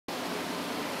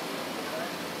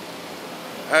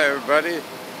Hi everybody,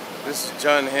 this is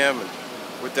Jon Hammond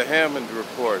with the Hammond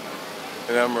Report,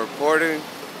 and I'm reporting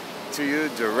to you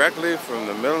directly from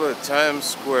the middle of Times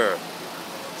Square.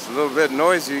 It's a little bit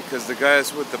noisy because the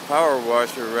guy's with the power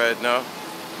washer right now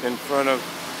in front of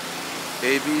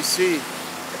ABC.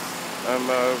 I'm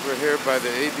over here by the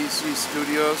ABC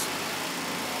studios,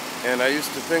 and I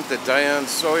used to think that Diane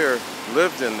Sawyer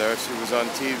lived in there. She was on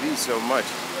TV so much.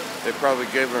 They probably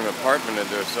gave her an apartment in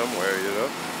there somewhere, you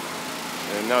know.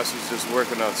 And now she's just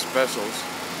working on specials.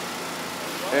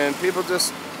 And people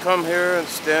just come here and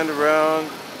stand around,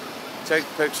 take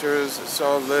pictures. It's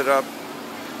all lit up.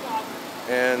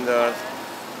 And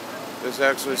there's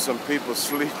actually some people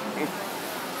sleeping.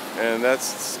 And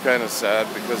that's kind of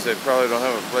sad because they probably don't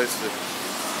have a place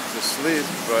to sleep,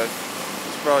 but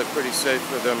it's probably pretty safe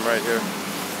for them right here.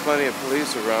 Plenty of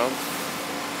police around.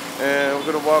 And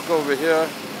we're going to walk over here.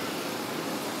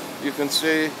 You can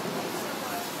see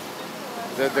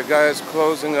that the guy is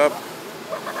closing up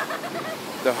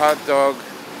the hot dog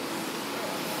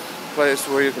place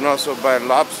where you can also buy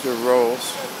lobster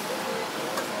rolls.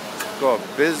 It's called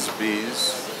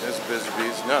Bisbee's. There's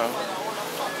Bisbee's now.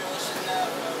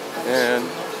 And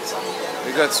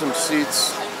we got some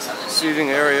seating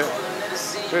area.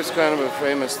 Here's kind of a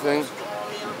famous thing.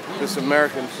 This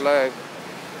American flag.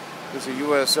 This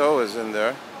USO is in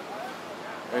there.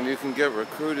 And you can get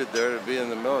recruited there to be in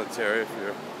the military if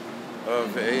you're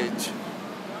of age.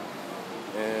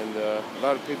 And a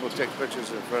lot of people take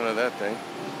pictures in front of that thing.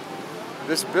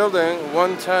 This building,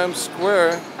 One Times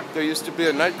Square, there used to be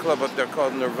a nightclub up there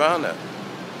called Nirvana.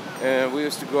 And we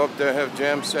used to go up there and have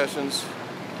jam sessions.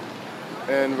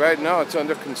 And right now it's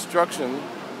under construction.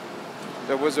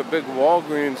 There was a big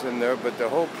Walgreens in there, but the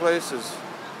whole place is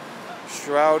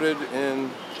shrouded in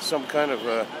some kind of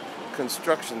a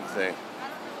construction thing.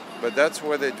 But that's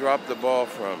where they dropped the ball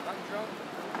from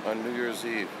on New Year's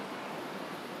Eve.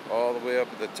 All the way up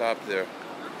at the top there.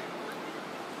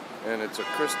 And it's a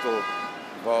crystal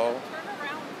ball.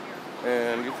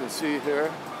 And you can see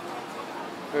here,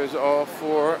 there's all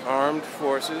four armed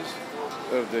forces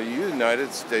of the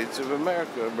United States of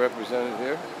America represented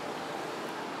here.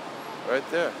 Right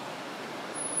there.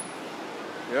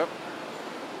 Yep.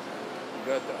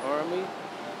 You got the Army,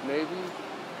 Navy,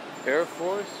 Air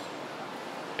Force,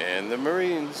 and the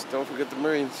Marines. Don't forget the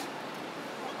Marines.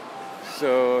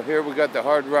 So here we got the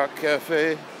Hard Rock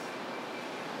Cafe.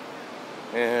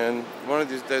 And one of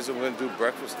these days I'm going to do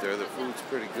breakfast there. The food's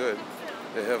pretty good.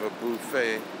 They have a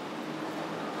buffet.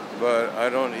 But I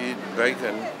don't eat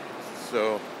bacon,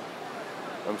 so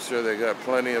I'm sure they got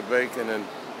plenty of bacon and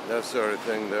that sort of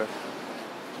thing there.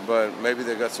 But maybe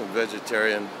they got some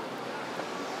vegetarian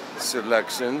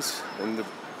selections in the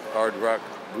Hard Rock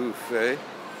Buffet.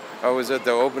 I was at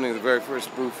the opening of the very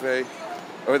first buffet,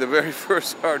 or the very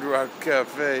first Hard Rock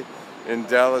Cafe in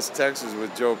Dallas, Texas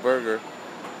with Joe Berger.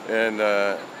 And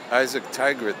Isaac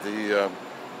Tigert, the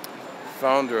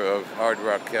founder of Hard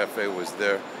Rock Cafe, was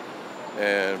there.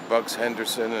 And Bugs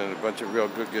Henderson and a bunch of real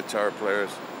good guitar players.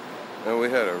 And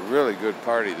we had a really good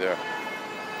party there.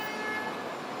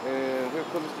 And here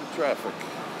comes the traffic.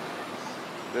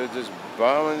 They're just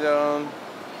bombing down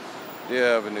the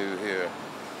avenue here.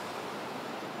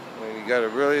 And you gotta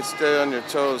really stay on your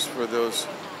toes for those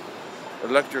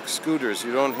electric scooters.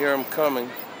 You don't hear them coming,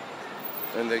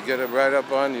 and they get it right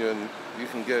up on you, and you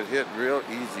can get hit real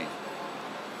easy.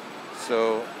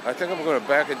 So I think I'm gonna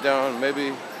back it down.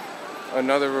 Maybe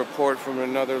another report from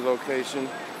another location.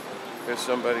 There's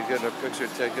somebody getting a picture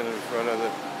taken in front of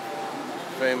the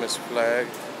famous flag.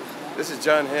 This is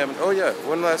Jon Hammond. Oh yeah,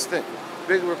 one last thing.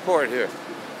 Big report here.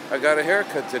 I got a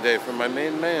haircut today from my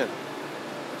main man,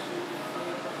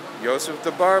 Joseph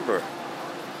the barber.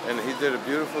 And he did a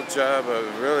beautiful job. I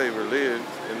was really relieved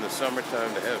in the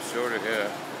summertime to have shorter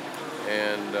hair.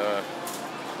 And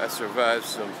I survived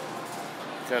some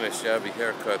kind of shabby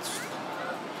haircuts.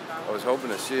 I was hoping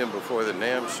to see him before the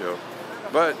NAMM show.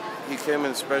 But he came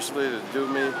in specially to do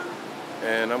me,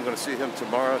 and I'm going to see him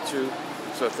tomorrow too.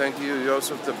 So thank you,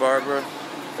 Joseph the barber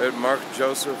at Mark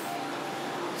Joseph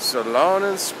Salon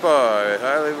and Spa. I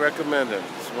highly recommend it.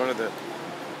 It's one of the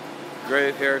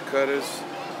great hair cutters.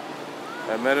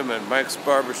 I met him at Mike's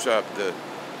Barbershop, the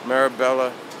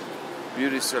Marabella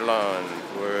Beauty Salon,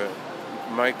 where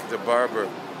Mike the barber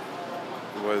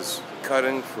was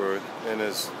cutting in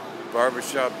his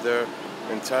barbershop there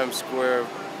in Times Square,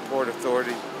 Port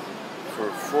Authority, for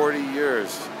 40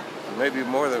 years, maybe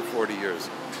more than 40 years.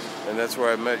 And that's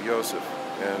where I met Joseph.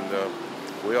 And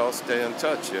we all stay in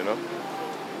touch, you know.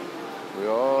 We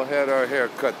all had our hair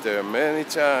cut there many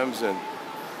times and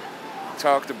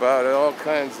talked about all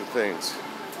kinds of things.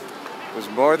 It was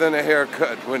more than a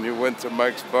haircut when you went to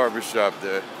Mike's barbershop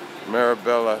there,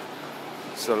 Marabella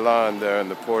Salon there in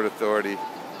the Port Authority.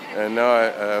 And now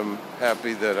I am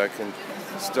happy that I can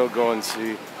still go and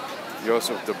see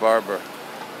Joseph the barber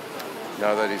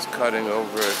now that he's cutting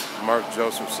over at Mark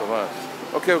Joseph Salon.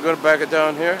 Okay, we're going to back it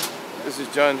down here. This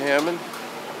is Jon Hammond.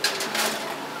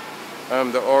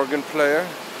 I'm the organ player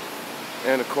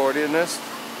and accordionist,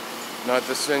 not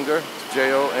the singer. It's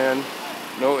Jon,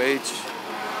 no H.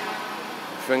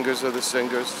 Fingers are the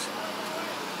singers.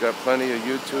 Got plenty of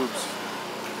YouTubes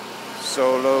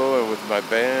solo and with my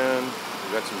band.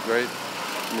 We got some great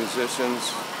musicians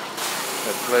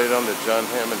that played on the Jon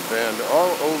Hammond band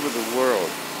all over the world.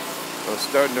 I'm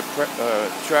starting to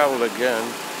travel again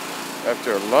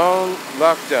after a long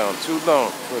lockdown, too long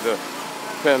for the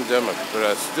pandemic, but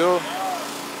I still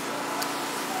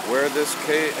wear this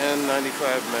KN95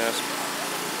 mask,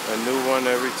 a new one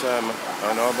every time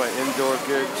on all my indoor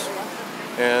gigs.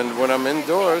 And when I'm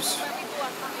indoors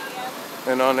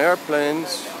and on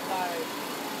airplanes,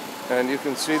 and you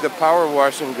can see the power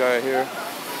washing guy here,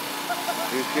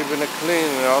 he's keeping it clean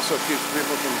and also keeps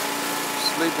people from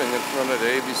sleeping in front of the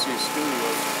ABC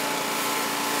studios.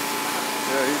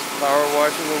 Yeah, he's power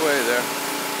washing away there.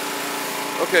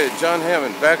 Okay, Jon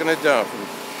Hammond, backing it down from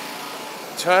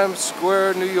Times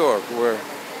Square, New York, where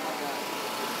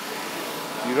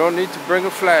you don't need to bring a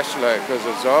flashlight because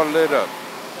it's all lit up.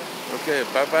 Okay,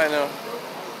 bye-bye now.